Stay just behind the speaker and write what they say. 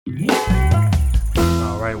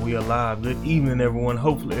All right, we are live. Good evening, everyone.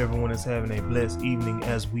 Hopefully, everyone is having a blessed evening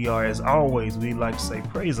as we are. As always, we like to say,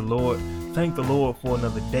 praise the Lord. Thank the Lord for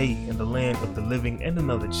another day in the land of the living and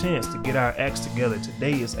another chance to get our acts together.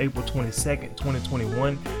 Today is April 22nd,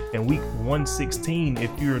 2021, and week 116. If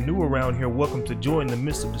you're new around here, welcome to Joy in the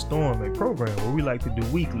Midst of the Storm, a program where we like to do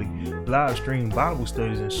weekly live stream Bible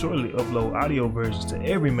studies and shortly upload audio versions to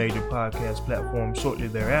every major podcast platform shortly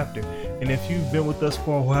thereafter. And if you've been with us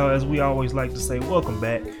for a while, as we always like to say, welcome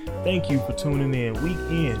back. Thank you for tuning in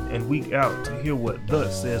and week out to hear what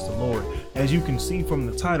thus says the Lord. As you can see from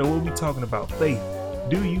the title, we'll be talking about faith.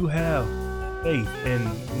 Do you have faith? And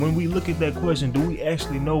when we look at that question, do we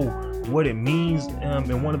actually know what it means?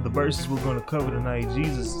 In one of the verses we're going to cover tonight,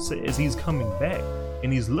 Jesus says he's coming back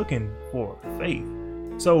and he's looking for faith.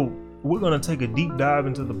 So we're going to take a deep dive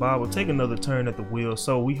into the Bible, take another turn at the wheel.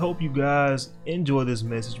 So we hope you guys enjoy this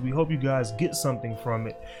message. We hope you guys get something from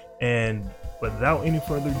it. And without any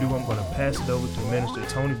further ado, I'm going to pass it over to Minister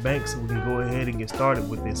Tony Banks so we can go ahead and get started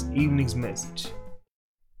with this evening's message.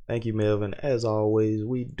 Thank you, Melvin. As always,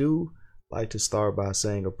 we do like to start by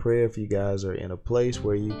saying a prayer. If you guys are in a place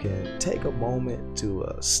where you can take a moment to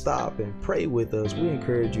stop and pray with us, we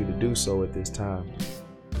encourage you to do so at this time.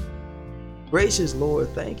 Gracious Lord,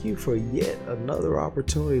 thank you for yet another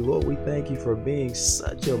opportunity. Lord, we thank you for being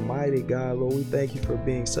such a mighty God. Lord, we thank you for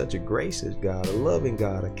being such a gracious God, a loving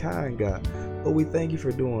God, a kind God. Lord, we thank you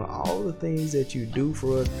for doing all the things that you do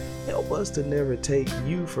for us. Help us to never take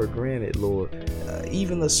you for granted, Lord.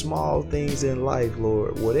 Even the small things in life,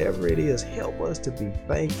 Lord, whatever it is, help us to be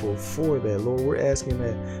thankful for that. Lord, we're asking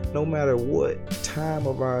that no matter what time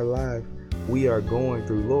of our life we are going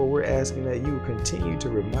through, Lord, we're asking that you continue to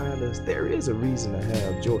remind us there is a reason to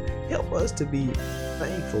have joy. Help us to be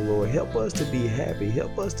thankful, Lord. Help us to be happy.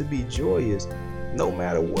 Help us to be joyous no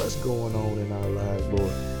matter what's going on in our lives,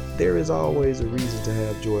 Lord. There is always a reason to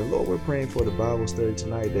have joy. Lord, we're praying for the Bible study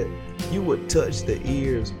tonight that you would touch the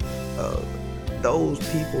ears of those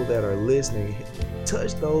people that are listening.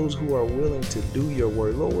 Touch those who are willing to do your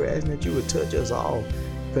word. Lord, we're asking that you would touch us all.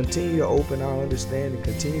 Continue to open our understanding.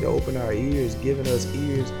 Continue to open our ears, giving us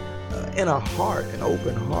ears and a heart, an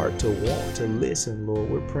open heart to want to listen, Lord.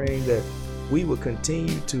 We're praying that we will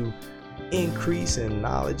continue to increase in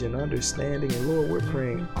knowledge and understanding. And Lord, we're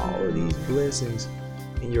praying all of these blessings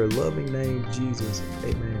in your loving name, Jesus.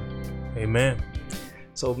 Amen. Amen.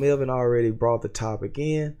 So Melvin already brought the topic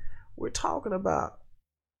in. We're talking about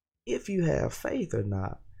if you have faith or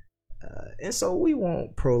not. And so we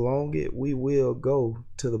won't prolong it. We will go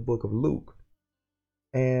to the book of Luke.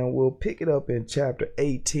 And we'll pick it up in chapter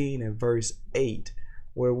 18 and verse 8,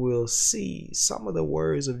 where we'll see some of the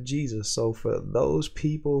words of Jesus. So for those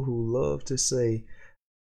people who love to say,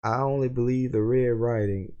 I only believe the red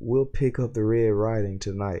writing, we'll pick up the red writing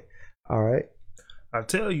tonight. All right. I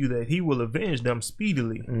tell you that he will avenge them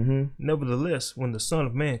speedily. Nevertheless, when the Son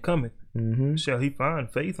of Man cometh, shall he find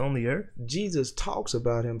faith on the earth? Jesus talks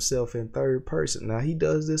about himself in third person. Now, he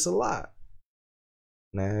does this a lot.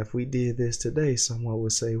 Now, if we did this today, someone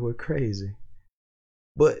would say we're crazy.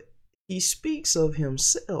 But he speaks of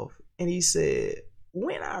himself, and he said,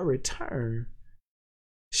 when I return,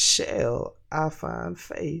 shall I find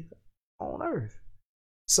faith on earth?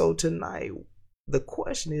 So tonight, the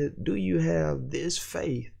question is, do you have this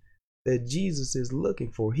faith that Jesus is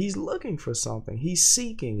looking for? He's looking for something. He's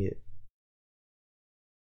seeking it.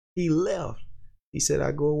 He left. He said,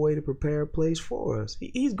 I go away to prepare a place for us.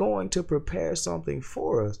 He's going to prepare something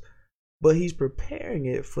for us, but he's preparing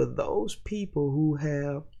it for those people who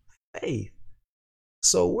have faith.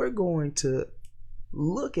 So we're going to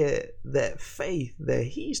look at that faith that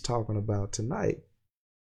he's talking about tonight.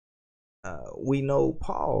 We know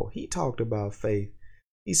Paul, he talked about faith.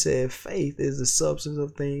 He said faith is the substance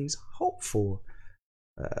of things hoped for.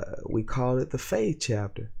 We call it the faith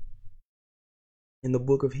chapter. In the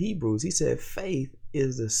book of Hebrews, he said faith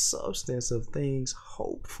is the substance of things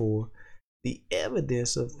hoped for, the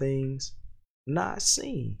evidence of things not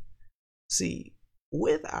seen. See,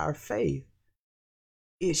 with our faith,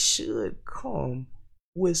 it should come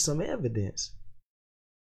with some evidence.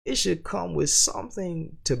 It should come with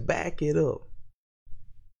something to back it up.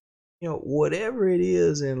 You know, whatever it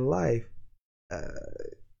is in life,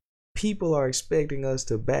 people are expecting us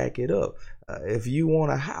to back it up. If you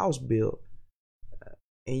want a house built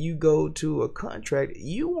and you go to a contract,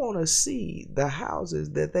 you want to see the houses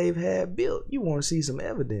that they've had built. You want to see some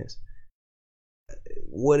evidence.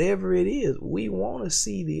 Whatever it is, we want to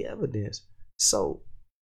see the evidence. So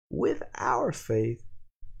with our faith,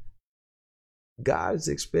 God is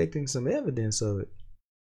expecting some evidence of it.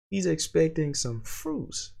 He's expecting some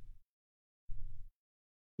fruits.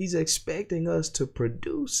 He's expecting us to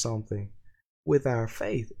produce something with our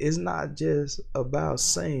faith. It's not just about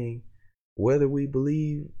saying whether we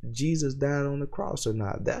believe Jesus died on the cross or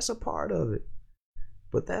not. That's a part of it,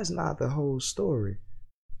 but that's not the whole story.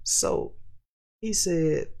 So he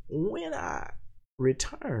said, when I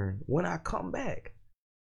return, when I come back,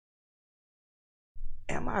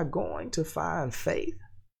 am I going to find faith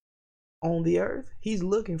on the earth? He's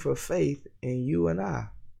looking for faith in you and I.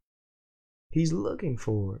 He's looking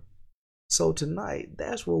for it. So tonight,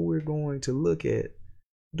 that's what we're going to look at.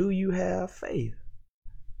 Do you have faith?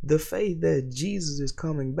 The faith that Jesus is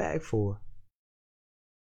coming back for.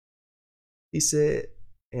 He said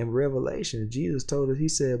in Revelation, Jesus told us, he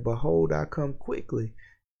said, behold, I come quickly,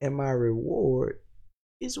 and my reward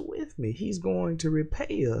is with me. He's going to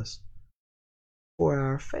repay us for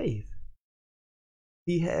our faith.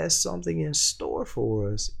 He has something in store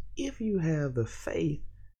for us if you have the faith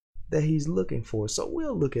that he's looking for. So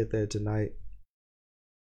we'll look at that tonight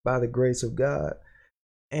by the grace of God.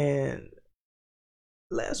 And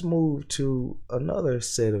let's move to another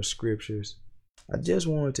set of scriptures. I just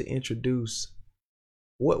wanted to introduce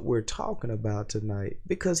what we're talking about tonight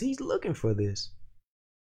because he's looking for this.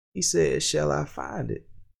 He says, shall I find it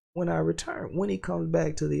when I return? When he comes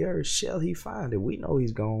back to the earth, shall he find it? We know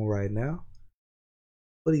he's gone right now,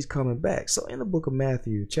 but he's coming back. So in the book of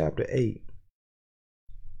Matthew chapter 8,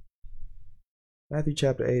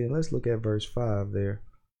 and let's look at verse 5 there.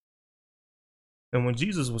 And when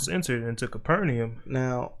Jesus was entered into Capernaum.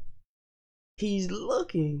 Now, he's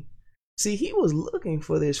looking. See, he was looking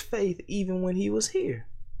for this faith even when he was here.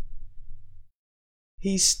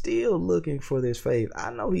 He's still looking for this faith.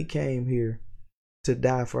 I know he came here to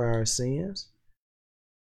die for our sins,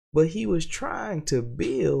 but he was trying to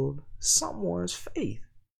build someone's faith.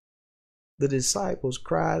 The disciples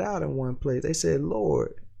cried out in one place. They said,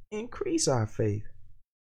 Lord, increase our faith.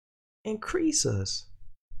 Increase us.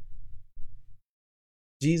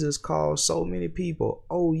 Jesus called so many people,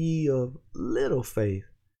 O ye of little faith.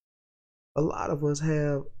 A lot of us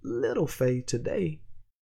have little faith today,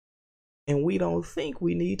 and we don't think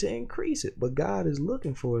we need to increase it, but God is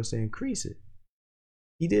looking for us to increase it.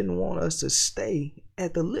 He didn't want us to stay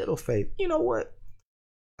at the little faith. You know what?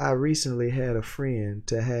 I recently had a friend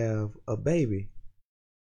to have a baby.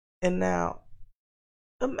 And now,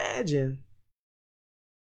 imagine,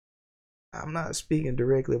 I'm not speaking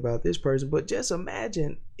directly about this person, but just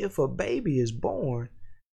imagine if a baby is born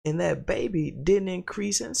and that baby didn't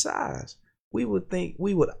increase in size. We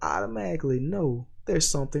would automatically know there's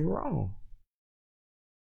something wrong.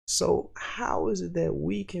 So how is it that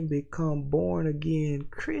we can become born again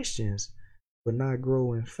Christians but not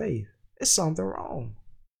grow in faith? There's something wrong.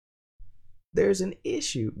 There's an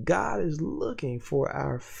issue. God is looking for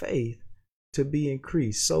our faith to be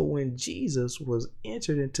increased. So when Jesus was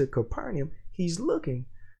entered into Capernaum, he's looking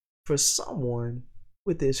for someone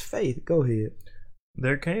with this faith. Go ahead.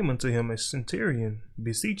 There came unto him a centurion,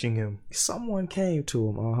 beseeching him. Someone came to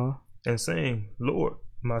him, and saying, Lord,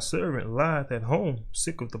 my servant lieth at home,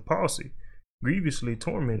 sick of the palsy, grievously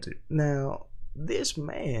tormented. Now, this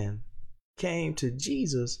man came to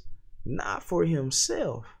Jesus not for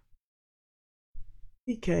himself.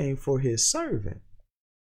 He came for his servant.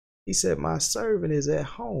 He said, my servant is at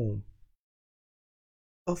home,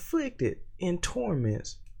 afflicted, in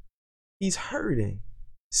torments. He's hurting,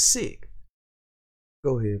 sick.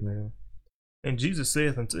 Go ahead, man. And Jesus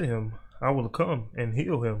saith unto him, I will come and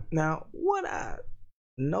heal him. Now, what I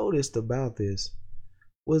noticed about this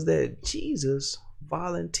was that Jesus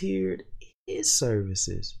volunteered his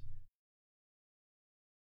services.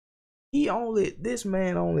 This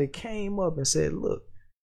man only came up and said, look,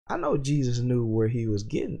 I know Jesus knew what he was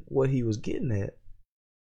getting at.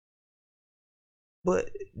 But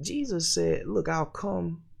Jesus said, look, I'll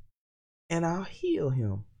come and I'll heal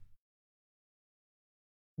him.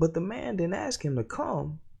 But the man didn't ask him to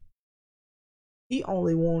come. He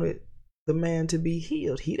only wanted the man to be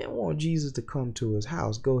healed. He didn't want Jesus to come to his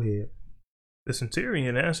house. Go ahead. The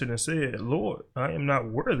centurion answered and said, Lord, I am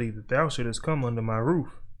not worthy that thou shouldest come under my roof,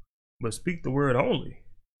 but speak the word only,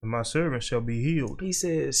 and my servant shall be healed. He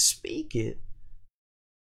says, speak it,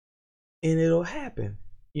 and it'll happen.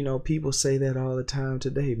 You know, people say that all the time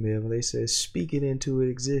today, Melvin. They say, speak it into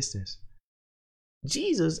existence.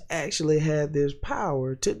 Jesus actually had this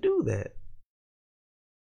power to do that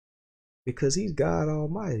because he's God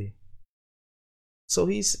Almighty. So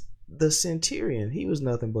he's the centurion. He was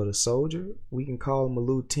nothing but a soldier. We can call him a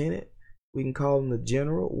lieutenant. We can call him the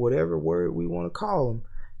general, whatever word we want to call him.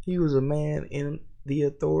 He was a man in the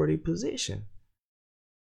authority position.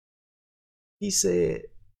 He said,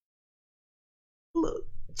 look,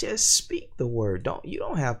 just speak the word. You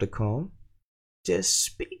don't have to come. Just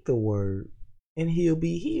speak the word and he'll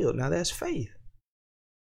be healed. Now that's faith.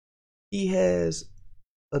 He has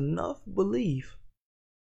enough belief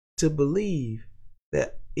to believe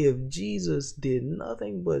that if Jesus did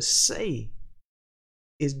nothing but say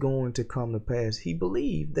it's going to come to pass, he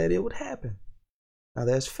believed that it would happen. Now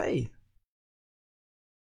that's faith.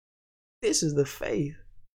 This is the faith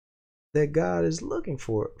that God is looking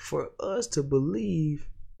for us to believe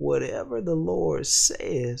whatever the Lord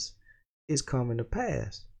says is coming to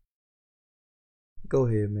pass. Go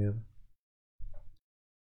ahead, Melvin.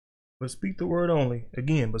 But speak the word only,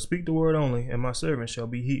 again, but speak the word only, and my servant shall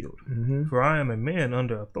be healed. Mm-hmm. For I am a man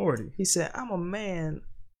under authority. He said, I'm a man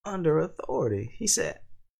under authority. He said,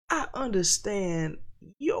 I understand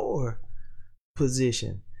your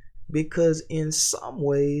position because in some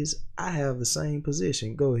ways I have the same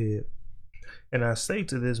position. Go ahead. And I say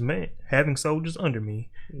to this man, having soldiers under me,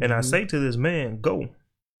 and I say to this man, go,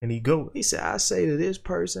 and he goeth. He said, I say to this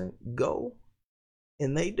person, go,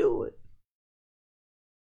 and they do it.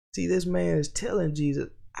 See, this man is telling Jesus,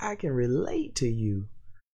 I can relate to you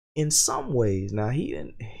in some ways. Now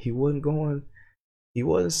he wasn't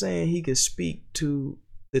saying he could speak to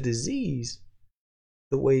the disease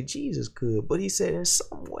the way Jesus could, but he said in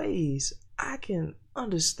some ways I can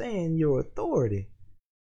understand your authority.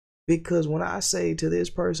 Because when I say to this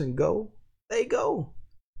person, go, they go.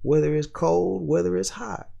 Whether it's cold, whether it's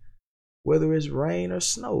hot, whether it's rain or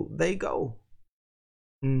snow, they go.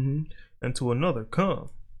 And to another, come,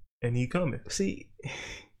 and he cometh. See,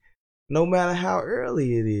 no matter how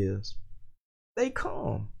early it is, they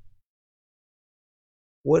come.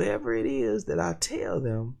 Whatever it is that I tell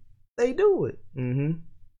them, they do it. And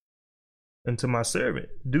to my servant,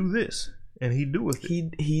 do this, and he doeth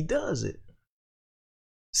it. He does it.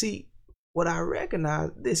 See, what I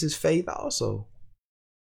recognize, this is faith also.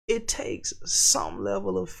 It takes some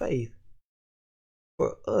level of faith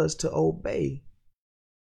for us to obey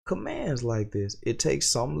commands like this. It takes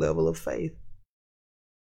some level of faith.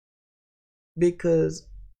 Because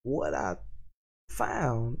what I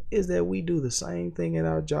found is that we do the same thing in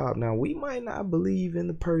our job. Now, we might not believe in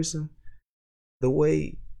the person the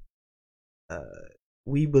way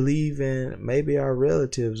we believe in maybe our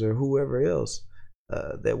relatives or whoever else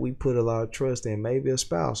that we put a lot of trust in, maybe a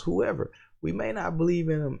spouse, whoever. We may not believe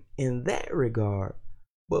in them in that regard,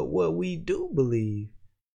 but what we do believe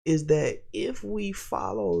is that if we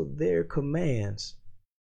follow their commands,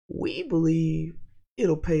 we believe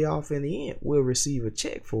it'll pay off in the end. We'll receive a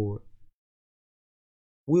check for it.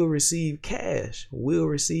 We'll receive cash. We'll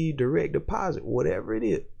receive direct deposit, whatever it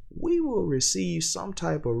is. We will receive some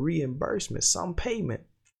type of reimbursement, some payment.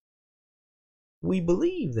 We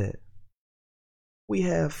believe that. We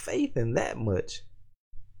have faith in that much.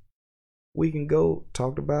 We can go,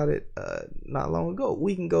 talked about it not long ago.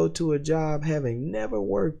 We can go to a job having never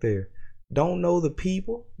worked there. Don't know the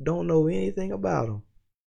people, don't know anything about them.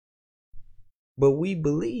 But we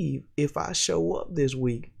believe if I show up this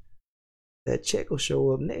week, that check will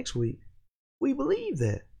show up next week. We believe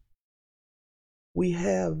that. We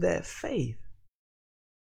have that faith.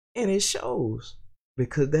 And it shows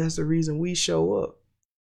because that's the reason we show up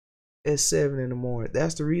at 7 in the morning.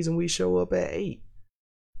 That's the reason we show up at 8.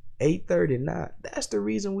 8:30, not. That's the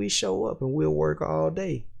reason we show up and we'll work all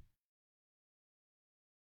day.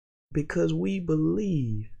 Because we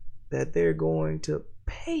believe that they're going to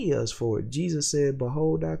pay us for it. Jesus said,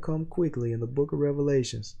 behold, I come quickly in the book of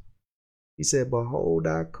Revelations. He said, behold,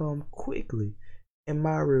 I come quickly, and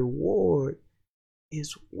my reward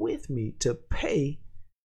is with me to pay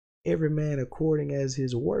every man according as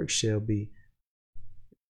his work shall be.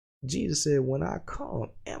 Jesus said, when I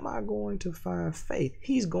come, am I going to find faith?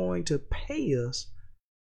 He's going to pay us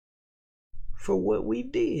for what we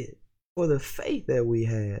did, for the faith that we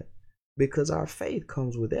had, because our faith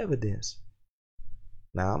comes with evidence.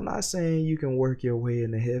 Now, I'm not saying you can work your way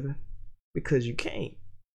into heaven, because you can't.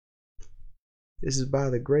 This is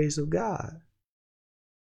by the grace of God.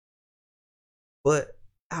 But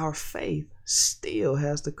our faith still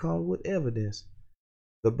has to come with evidence.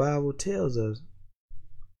 The Bible tells us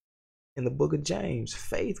in the book of James,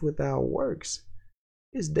 faith without works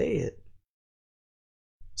is dead.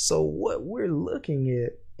 So what we're looking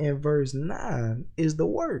at in verse 9 is the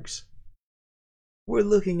works. We're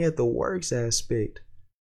looking at the works aspect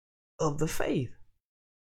of the faith.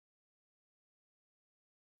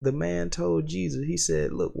 The man told Jesus, he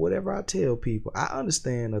said, look, whatever I tell people, I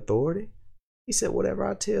understand authority. He said, whatever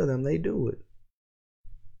I tell them, they do it.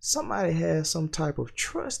 Somebody has some type of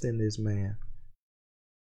trust in this man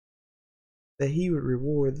that he would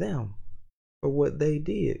reward them for what they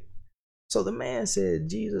did. So the man said,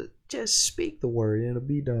 Jesus, just speak the word and it'll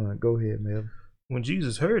be done. Go ahead, Melvin. When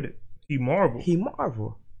Jesus heard it, he marveled. He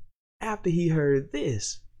marveled after he heard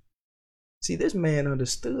this. See, this man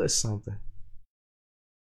understood something.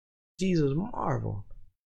 Jesus marveled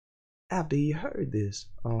after he heard this.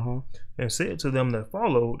 And said to them that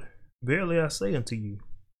followed, Verily I say unto you,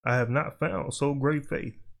 I have not found so great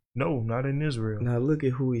faith. No, not in Israel. Now look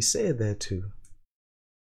at who he said that to.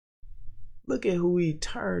 Look at who he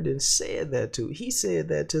turned and said that to. He said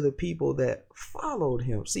that to the people that followed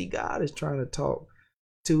him. See, God is trying to talk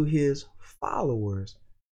to his followers.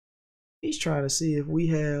 He's trying to see if we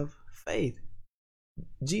have faith.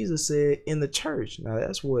 Jesus said in the church. Now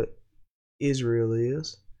that's what Israel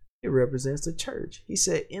is. It represents the church. He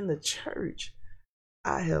said in the church,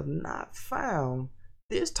 I have not found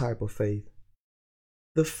this type of faith.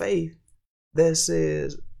 The faith that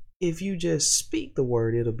says, if you just speak the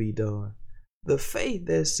word, it'll be done. The faith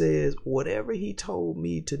that says, whatever he told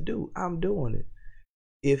me to do, I'm doing it.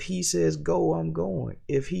 If he says go, I'm going.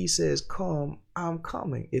 If he says come, I'm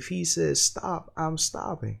coming. If he says stop, I'm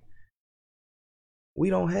stopping.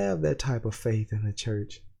 We don't have that type of faith in the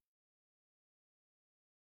church.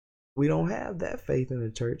 We don't have that faith in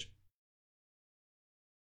the church.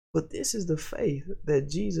 But this is the faith that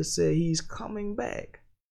Jesus said he's coming back.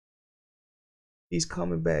 He's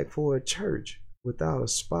coming back for a church without a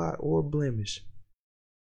spot or blemish.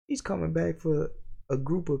 He's coming back for a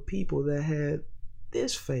group of people that had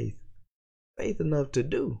this faith enough to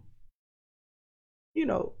do. You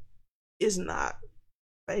know, it's not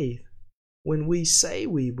faith when we say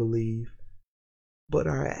we believe, but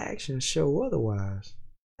our actions show otherwise.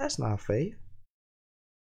 That's not faith.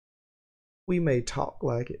 We may talk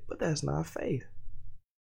like it, but that's not faith.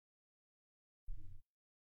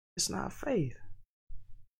 It's not faith.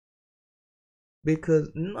 Because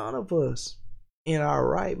none of us in our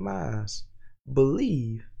right minds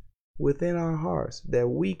believe within our hearts that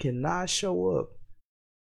we cannot show up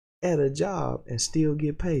at a job and still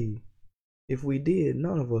get paid. If we did,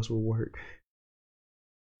 none of us would work.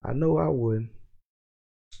 I know I wouldn't.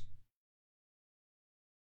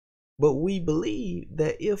 But we believe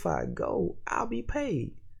that if I go, I'll be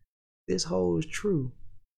paid. This holds true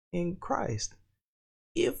in Christ.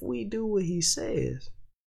 If we do what he says,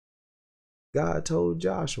 God told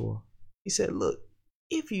Joshua, he said, look,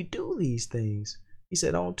 if you do these things, he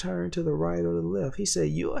said, don't turn to the right or the left. He said,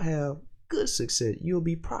 you'll have good success. You'll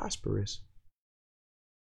be prosperous.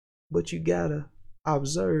 But you gotta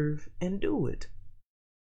observe and do it.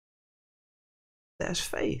 That's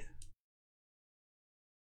faith.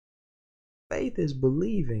 Faith is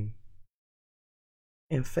believing.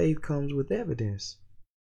 And faith comes with evidence.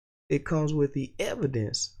 It comes with the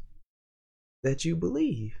evidence that you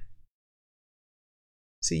believe.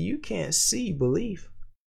 See, you can't see belief.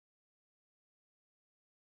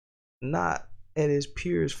 Not at its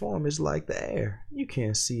purest form. It's like the air. You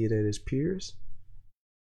can't see it at its purest.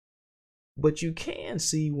 But you can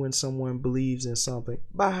see when someone believes in something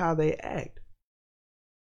by how they act.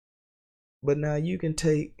 But now you can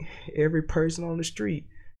take every person on the street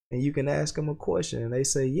and you can ask them a question and they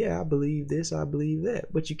say, yeah, I believe this, I believe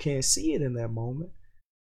that. But you can't see it in that moment.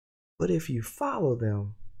 But if you follow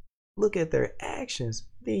them, look at their actions,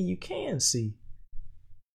 then you can see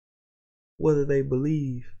whether they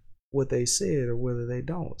believe what they said or whether they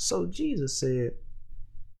don't. So Jesus said,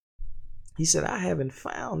 he said, I haven't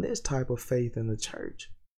found this type of faith in the church.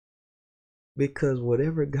 Because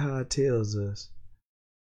whatever God tells us,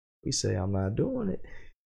 we say, I'm not doing it.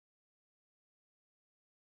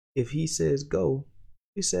 If he says go,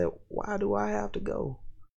 we said, why do I have to go?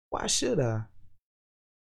 Why should I?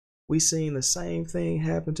 We seen the same thing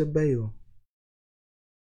happen to Balaam.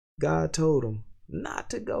 God told him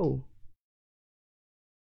not to go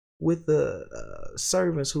with the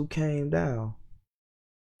servants who came down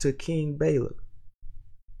to King Balak.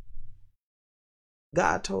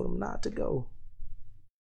 God told him not to go.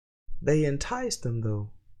 They enticed him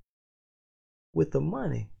though with the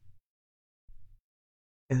money.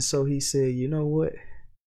 And so he said, you know what?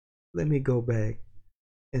 Let me go back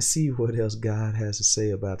and see what else God has to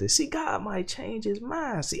say about this. See, God might change his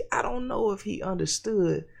mind. See, I don't know if he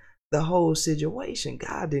understood the whole situation.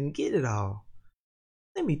 God didn't get it all.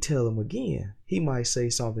 Let me tell him again. He might say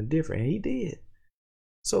something different, and he did.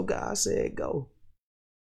 So God said, go.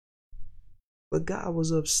 But God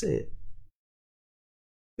was upset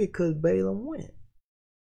because Balaam went.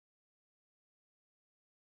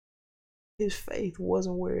 His faith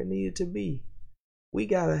wasn't where it needed to be. We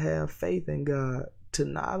got to have faith in God to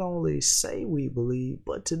not only say we believe,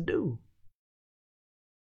 but to do.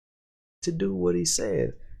 To do what he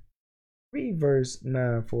said. Read verse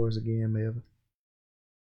 9 for us again, Melvin.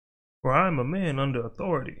 For I am a man under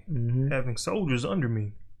authority, Mm-hmm. having soldiers under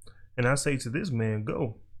me. And I say to this man,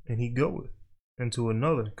 Go, and he goeth, and to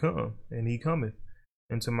another, Come, and he cometh,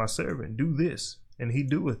 and to my servant, Do this, and he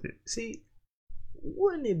doeth it. See,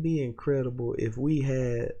 wouldn't it be incredible if we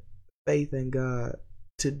had faith in God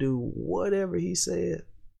to do whatever he said?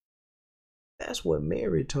 That's what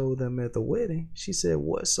Mary told them at the wedding. She said,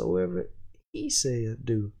 whatsoever he said,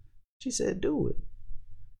 do. She said, do it.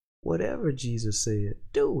 Whatever Jesus said,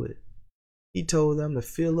 do it. He told them to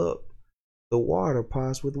fill up the water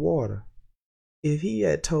pots with water. If he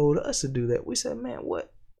had told us to do that, we said, man,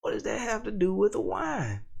 what does that have to do with the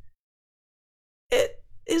wine? It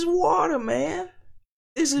is water, man.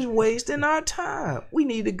 This is wasting our time. We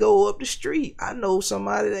need to go up the street. I know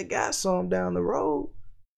somebody that got some down the road.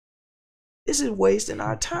 This is wasting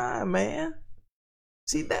our time, man.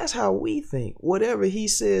 See, that's how we think. Whatever he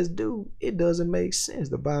says do, it doesn't make sense.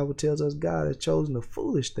 The Bible tells us God has chosen the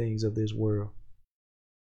foolish things of this world.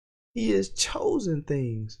 He has chosen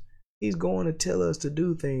things. He's going to tell us to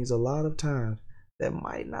do things a lot of times that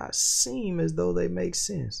might not seem as though they make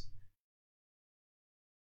sense.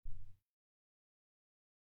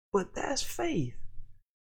 But that's faith.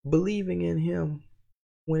 Believing in him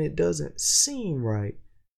when it doesn't seem right.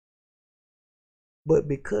 But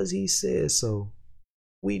because he says so,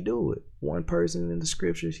 we do it. One person in the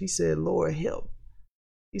scriptures, he said, Lord, help.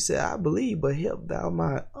 He said, I believe, but help thou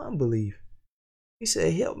my unbelief. He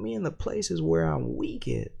said, help me in the places where I'm weak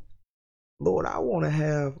at. Lord, I want to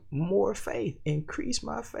have more faith. Increase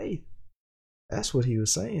my faith. That's what he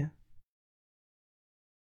was saying.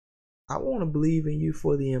 I want to believe in you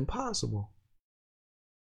for the impossible.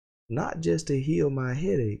 Not just to heal my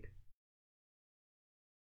headache.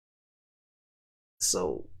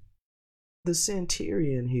 So the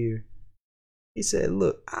centurion here, he said,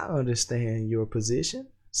 look, I understand your position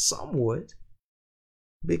somewhat,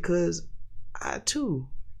 because I too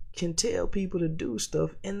can tell people to do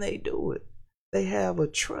stuff and they do it. They have a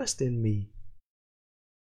trust in me.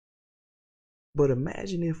 But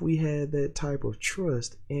imagine if we had that type of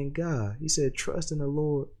trust in God. He said, trust in the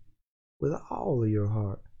Lord with all of your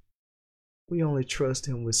heart. We only trust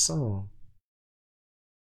him with some.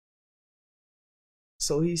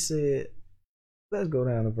 So he said, let's go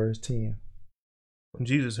down to verse 10. When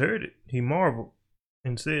Jesus heard it, he marveled,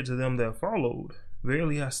 and said to them that followed,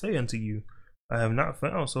 Verily I say unto you, I have not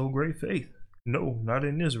found so great faith, no, not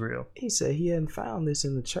in Israel. He said he hadn't found this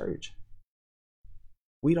in the church.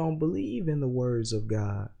 We don't believe in the words of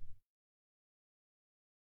God.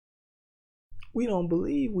 We don't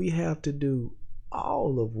believe we have to do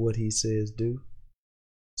all of what he says do.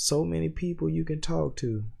 So many people you can talk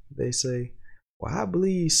to, they say, well, I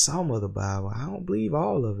believe some of the Bible. I don't believe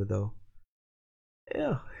all of it though.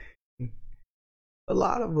 Yeah. A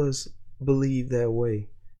lot of us believe that way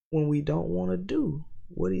when we don't want to do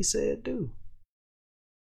what he said do.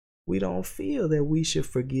 We don't feel that we should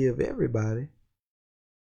forgive everybody.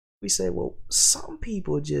 We say, well, some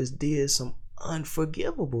people just did some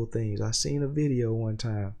unforgivable things. I seen a video one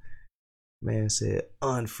time. Man said,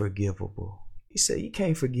 unforgivable. He said, you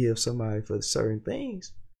can't forgive somebody for certain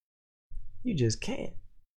things. You just can't.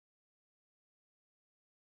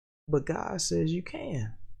 But God says you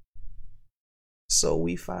can. So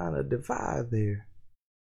we find a divide there.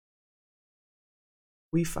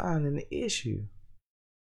 We find an issue.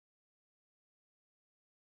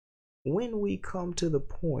 When we come to the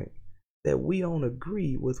point that we don't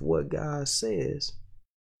agree with what God says,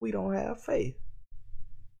 we don't have faith.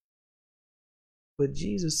 But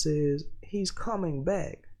Jesus says he's coming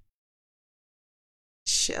back.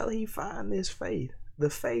 Shall he find this faith? The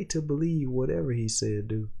faith to believe whatever he said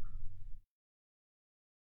do.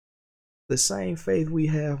 The same faith we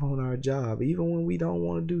have on our job, even when we don't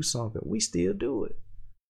want to do something, we still do it.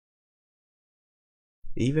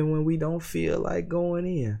 Even when we don't feel like going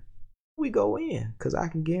in, we go in, because I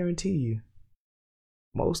can guarantee you,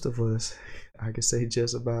 most of us, I can say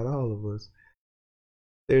just about all of us,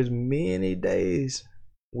 there's many days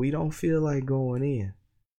we don't feel like going in.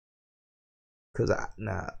 Because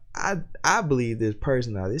I believe this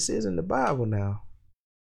person, now this isn't the Bible now,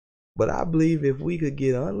 but I believe if we could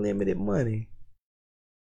get unlimited money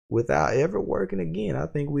without ever working again, I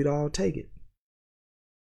think we'd all take it.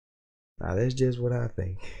 Now that's just what I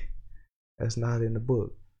think. That's not in the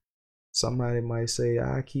book. Somebody might say,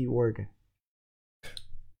 I keep working.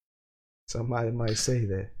 Somebody might say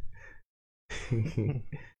that.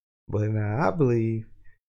 But now I believe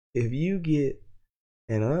if you get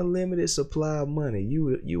an unlimited supply of money, you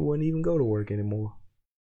wouldn't even go to work anymore.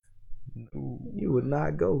 You would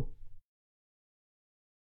not go.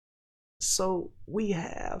 So we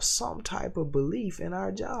have some type of belief in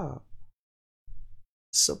our job.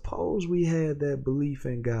 Suppose we had that belief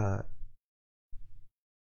in God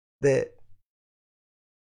that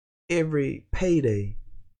every payday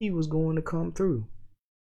he was going to come through.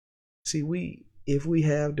 See, if we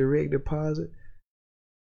have direct deposit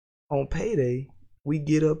on payday, we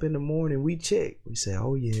get up in the morning, we check, we say,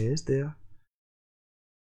 oh yeah, it's there.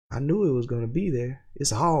 I knew it was going to be there.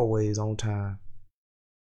 It's always on time.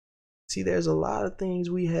 See, there's a lot of things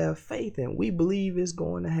we have faith in. We believe it's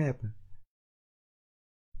going to happen.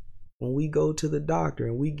 When we go to the doctor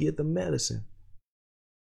and we get the medicine,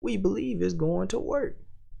 we believe it's going to work.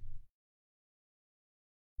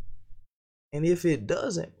 And if it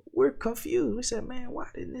doesn't, we're confused. We said, man, why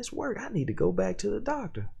didn't this work? I need to go back to the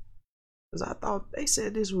doctor because I thought they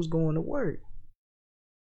said this was going to work.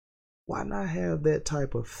 Why not have that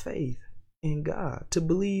type of faith in God to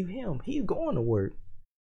believe him? He's going to work.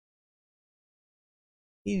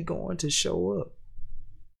 He's going to show up.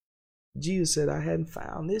 Jesus said, I hadn't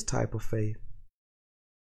found this type of faith.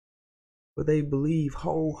 But they believe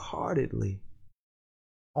wholeheartedly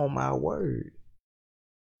on my word.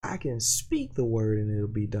 I can speak the word and it'll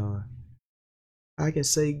be done. I can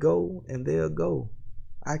say go and they'll go.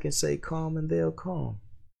 I can say come and they'll come.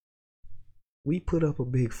 We put up a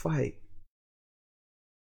big fight.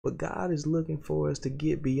 But God is looking for us to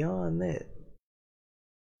get beyond that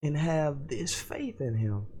and have this faith in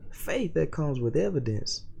him. Faith that comes with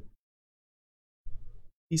evidence.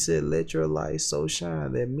 He said, let your light so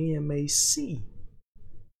shine that men may see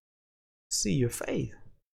your faith.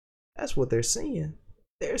 That's what they're seeing.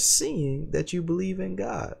 They're seeing that you believe in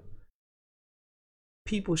God.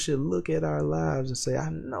 People should look at our lives and say, I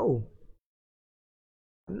know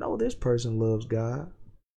this person loves God.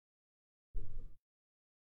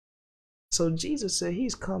 So Jesus said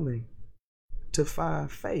he's coming to find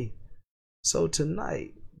faith. So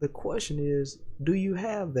tonight, the question is, do you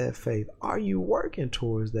have that faith? Are you working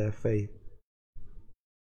towards that faith?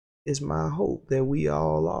 It's my hope that we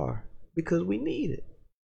all are, because we need it.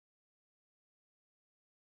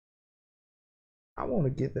 I want to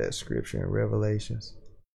get that scripture in Revelations.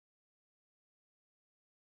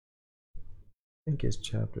 I think it's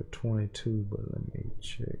chapter 22, but let me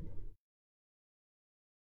check.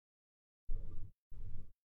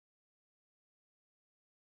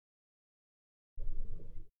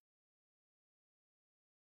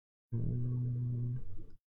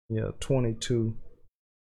 Yeah, 22.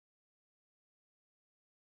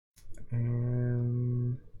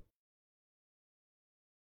 And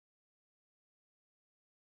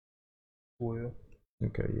 12.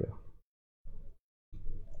 okay, yeah.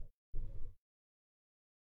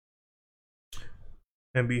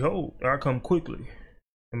 And behold, I come quickly,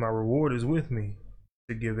 and my reward is with me,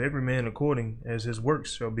 to give every man according as his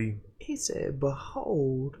works shall be. He said,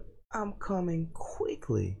 behold, I'm coming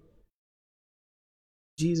quickly.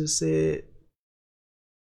 Jesus said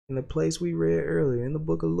in the place we read earlier in the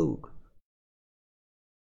book of Luke,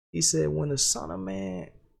 he said, when the Son of Man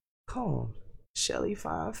comes, shall he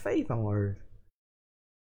find faith on earth?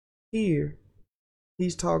 Here,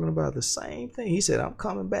 he's talking about the same thing. He said, I'm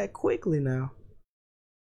coming back quickly now.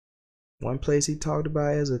 One place he talked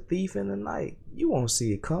about as a thief in the night. You won't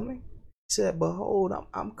see it coming. He said, behold,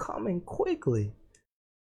 I'm coming quickly.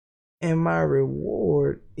 And my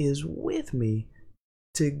reward is with me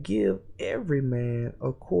to give every man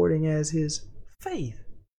according as his faith.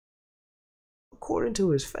 According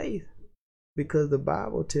to his faith. Because the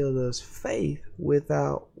Bible tells us faith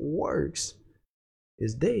without works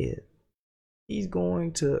is dead. He's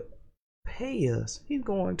going to pay us. He's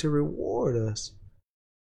going to reward us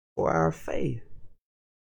for our faith.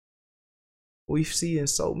 We see in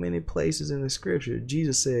so many places in the scripture,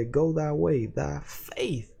 Jesus said, go thy way, thy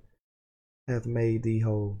faith hath made thee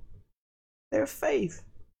whole. Their faith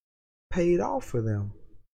paid off for them.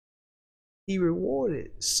 He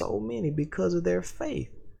rewarded so many because of their faith.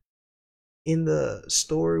 In the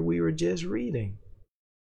story we were just reading,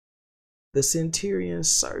 the centurion's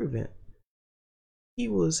servant, he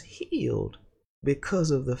was healed because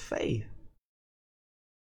of the faith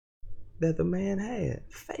that the man had.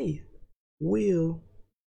 Faith will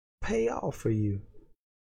pay off for you.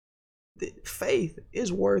 The faith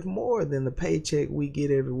is worth more than the paycheck we get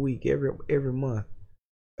every week, every month.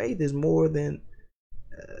 Faith is more than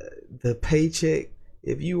the paycheck.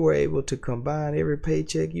 If you were able to combine every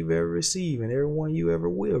paycheck you've ever received and every one you ever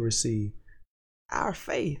will receive, our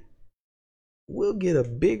faith will get a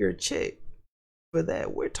bigger check for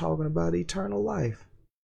that. We're talking about eternal life.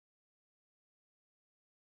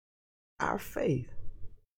 Our faith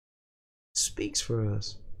speaks for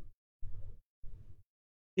us.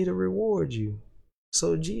 it'll reward you.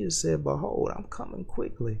 So Jesus said, behold, I'm coming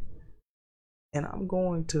quickly, and I'm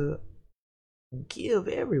going to give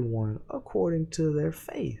everyone according to their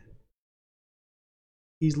faith.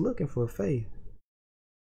 He's looking for faith.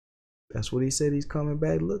 That's what he said he's coming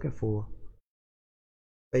back looking for.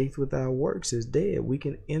 Faith without works is dead. We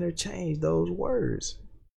can interchange those words.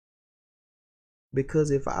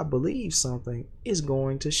 Because if I believe something, it's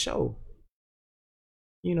going to show.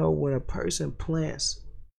 You know, when a person plants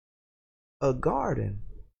a garden,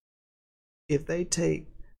 if they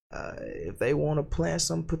want to plant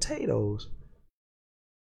some potatoes,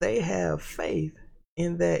 they have faith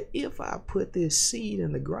in that if I put this seed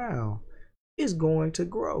in the ground, it's going to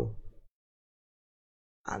grow.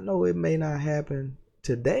 I know it may not happen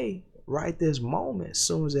today, right this moment, as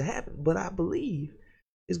soon as it happens, but I believe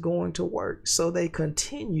it's going to work. So they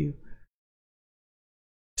continue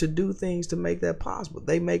to do things to make that possible.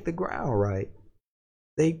 They make the ground right.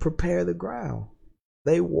 They prepare the ground.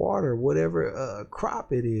 They water whatever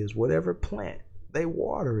crop it is, whatever plant. They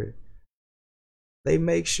water it. They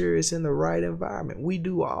make sure it's in the right environment. We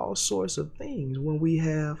do all sorts of things when we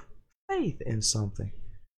have faith in something.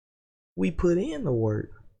 We put in the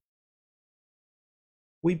work.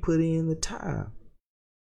 We put in the time.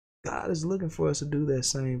 God is looking for us to do that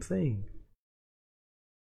same thing.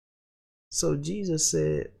 So Jesus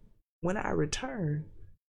said, when I return,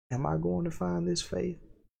 am I going to find this faith?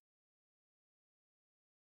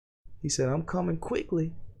 He said, I'm coming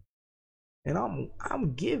quickly, and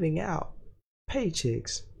I'm giving out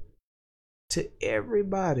paychecks to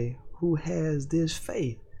everybody who has this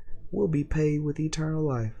faith. Will be paid with eternal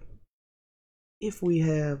life if we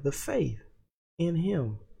have the faith in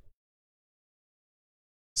him.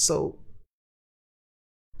 So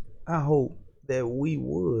I hope that we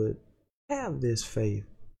would have this faith,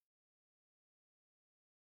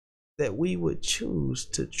 that we would choose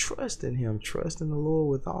to trust in him. Trust in the Lord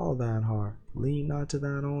with all thine heart. Lean not to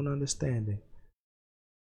thine own understanding.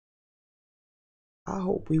 I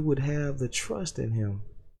hope we would have the trust in him,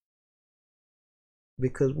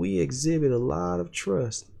 because we exhibit a lot of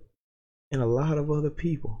trust in a lot of other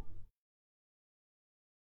people.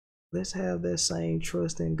 Let's have that same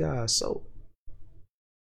trust in God. So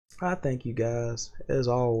I thank you guys, as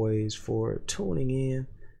always, for tuning in.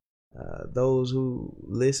 Those who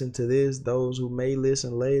listen to this, those who may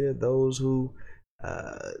listen later, those who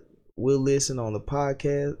will listen on the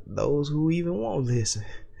podcast, those who even won't listen.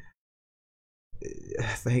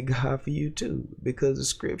 Thank God for you too, because the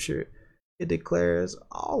scripture, it declares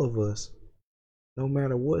all of us, no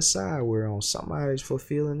matter what side we're on, somebody's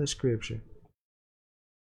fulfilling the scripture.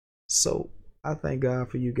 So I thank God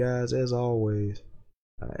for you guys, as always.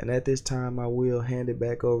 And at this time, I will hand it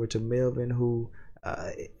back over to Melvin, who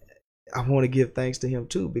I want to give thanks to him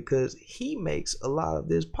too, because he makes a lot of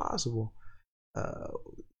this possible.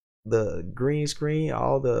 The green screen,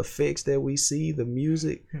 all the effects that we see, the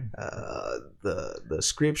music, the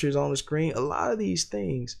scriptures on the screen, a lot of these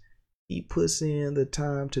things, he puts in the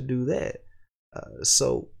time to do that.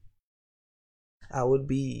 So I would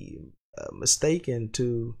be mistaken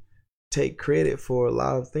to take credit for a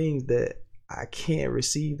lot of things that I can't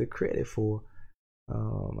receive the credit for.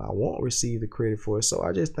 I won't receive the credit for it. So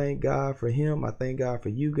I just thank God for him. I thank God for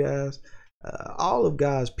you guys, all of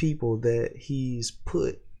God's people that he's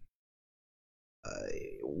put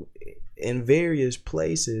in various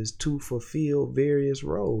places to fulfill various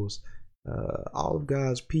roles. All of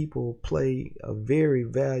God's people play a very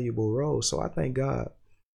valuable role. So I thank God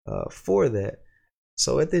for that.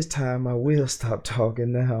 So at this time, I will stop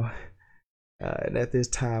talking now. And at this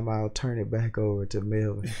time, I'll turn it back over to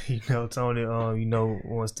Melvin. Tony,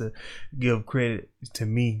 wants to give credit to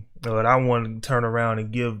me, but I want to turn around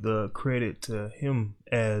and give the credit to him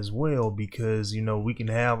as well, because, we can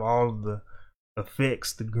have all of the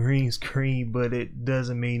effects, the green screen, but it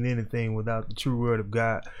doesn't mean anything without the true word of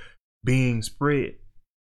God being spread.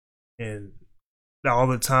 And all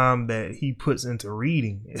the time that he puts into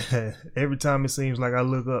reading, every time it seems like I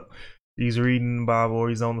look up, he's reading the Bible or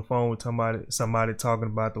he's on the phone with somebody talking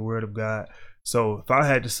about the word of God. So if I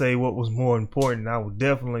had to say what was more important, I would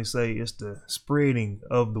definitely say it's the spreading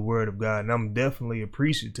of the word of God. And I'm definitely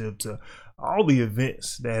appreciative to all the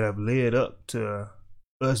events that have led up to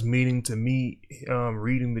us meeting, to me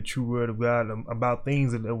reading the true word of God about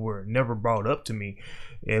things that were never brought up to me.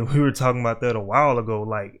 And we were talking about that a while ago,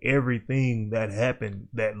 like everything that happened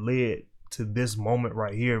that led to this moment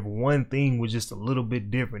right here. If one thing was just a little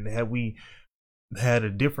bit different, had we had a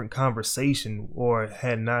different conversation or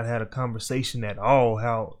had not had a conversation at all,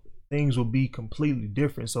 how things will be completely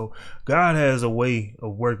different. So God has a way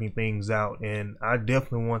of working things out, and I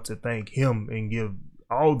definitely want to thank him and give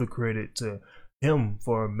all the credit to him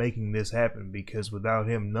for making this happen, because without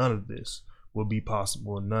him, none of this would be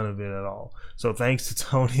possible, none of it at all. So thanks to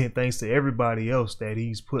Tony and thanks to everybody else that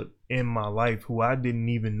he's put in my life who I didn't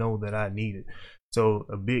even know that I needed. So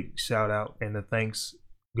a big shout out and a thanks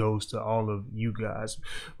goes to all of you guys.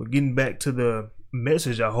 But getting back to the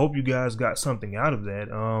message, I hope you guys got something out of that.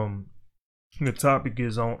 The topic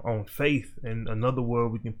is on faith, and another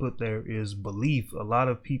word we can put there is belief. A lot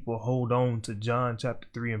of people hold on to John chapter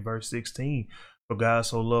 3 and verse 16. For God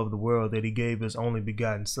so loved the world that he gave his only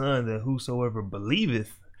begotten son, that whosoever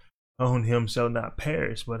believeth on him shall not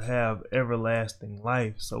perish but have everlasting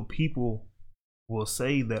life. So people will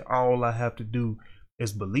say that all I have to do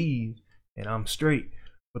is believe and I'm straight.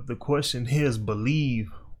 But the question is,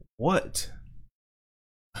 believe what?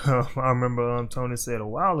 I remember Tony said a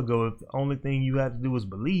while ago, if the only thing you have to do is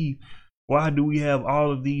believe, why do we have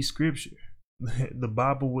all of these scriptures? The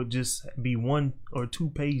Bible would just be 1 or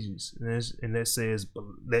 2 pages, and that says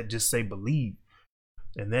that just say believe,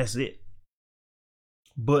 and that's it.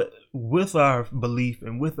 But with our belief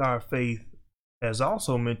and with our faith, as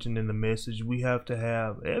also mentioned in the message, we have to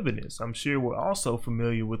have evidence. I'm sure we're also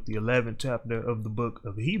familiar with the 11th chapter of the book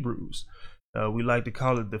of Hebrews. We like to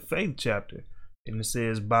call it the faith chapter, and it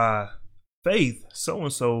says, by faith so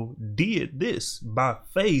and so did this. By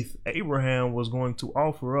faith Abraham was going to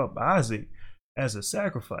offer up Isaac as a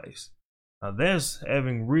sacrifice. Now that's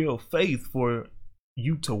having real faith for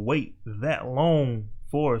you to wait that long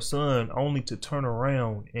for a son only to turn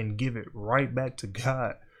around and give it right back to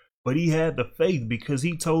God. But he had the faith because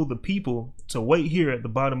he told the people to wait here at the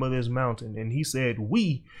bottom of this mountain, and he said,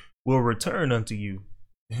 we will return unto you,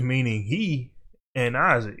 meaning he and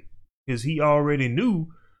Isaac, because he already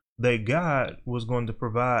knew that God was going to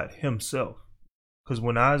provide himself. Because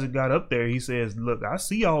when Isaac got up there, he says, look, I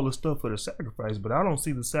see all the stuff for the sacrifice, but I don't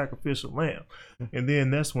see the sacrificial lamb. And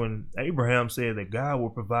then that's when Abraham said that God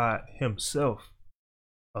will provide himself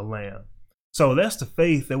a lamb. So that's the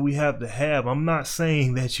faith that we have to have. I'm not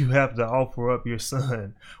saying that you have to offer up your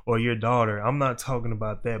son or your daughter. I'm not talking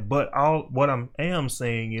about that. But what I am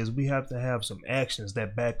saying is we have to have some actions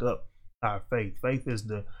that back up our faith. Faith is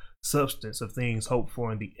the substance of things hoped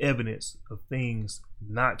for and the evidence of things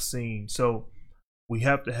not seen. So we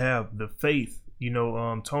have to have the faith.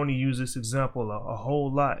 Tony used this example a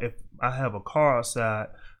whole lot. If I have a car outside,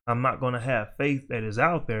 I'm not going to have faith that is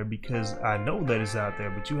out there because I know that it's out there.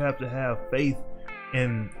 But you have to have faith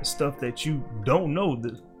in stuff that you don't know,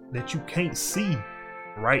 that you can't see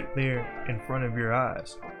right there in front of your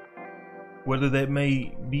eyes. Whether that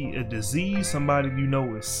may be a disease, somebody you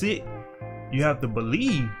know is sick, you have to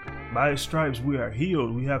believe by his stripes we are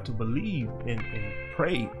healed. We have to believe and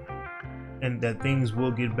pray, and that things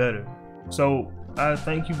will get better. So I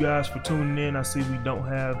thank you guys for tuning in. I see we don't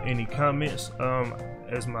have any comments.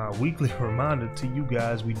 As my weekly reminder to you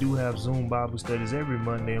guys, we do have Zoom Bible studies every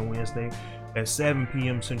Monday and Wednesday at 7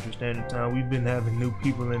 p.m. Central Standard Time. We've been having new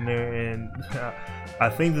people in there, and I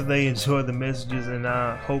think that they enjoy the messages, and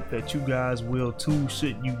I hope that you guys will too,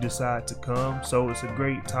 should you decide to come. So it's a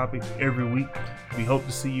great topic every week. We hope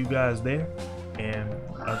to see you guys there. And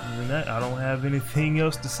other than that, I don't have anything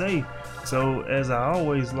else to say. So as I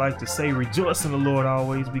always like to say, rejoice in the Lord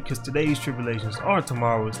always, because today's tribulations are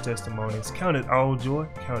tomorrow's testimonies. Count it all joy.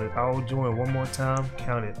 Count it all joy. And one more time,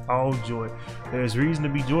 count it all joy. There is reason to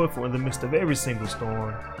be joyful in the midst of every single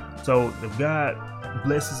storm. So if God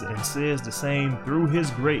blesses and says the same through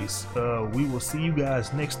his grace, we will see you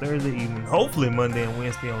guys next Thursday evening, hopefully Monday and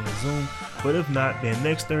Wednesday on the Zoom. But if not, then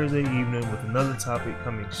next Thursday evening with another topic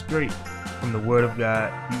coming straight from the Word of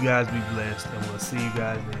God. You guys be blessed, and we'll see you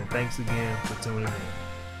guys then. Thanks again for tuning in.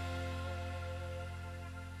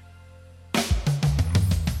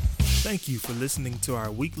 Thank you for listening to our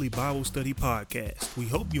weekly Bible study podcast. We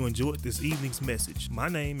hope you enjoyed this evening's message. My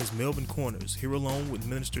name is Melvin Corners, here along with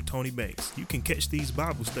Minister Tony Banks. You can catch these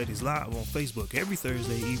Bible studies live on Facebook every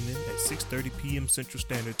Thursday evening at 6:30 p.m. Central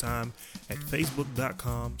Standard Time at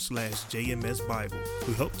facebook.com/JMS Bible.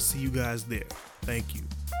 We hope to see you guys there. Thank you.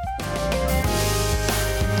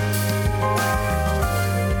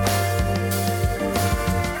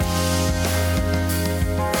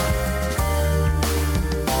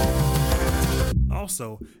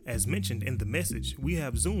 Also, as mentioned in the message, we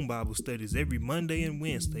have Zoom Bible studies every Monday and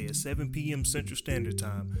Wednesday at 7 p.m. Central Standard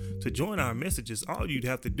Time. To join our messages, all you'd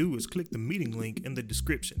have to do is click the meeting link in the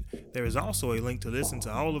description. There is also a link to listen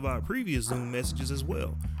to all of our previous Zoom messages as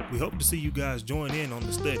well. We hope to see you guys join in on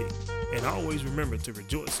the study. And always remember to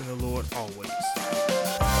rejoice in the Lord always.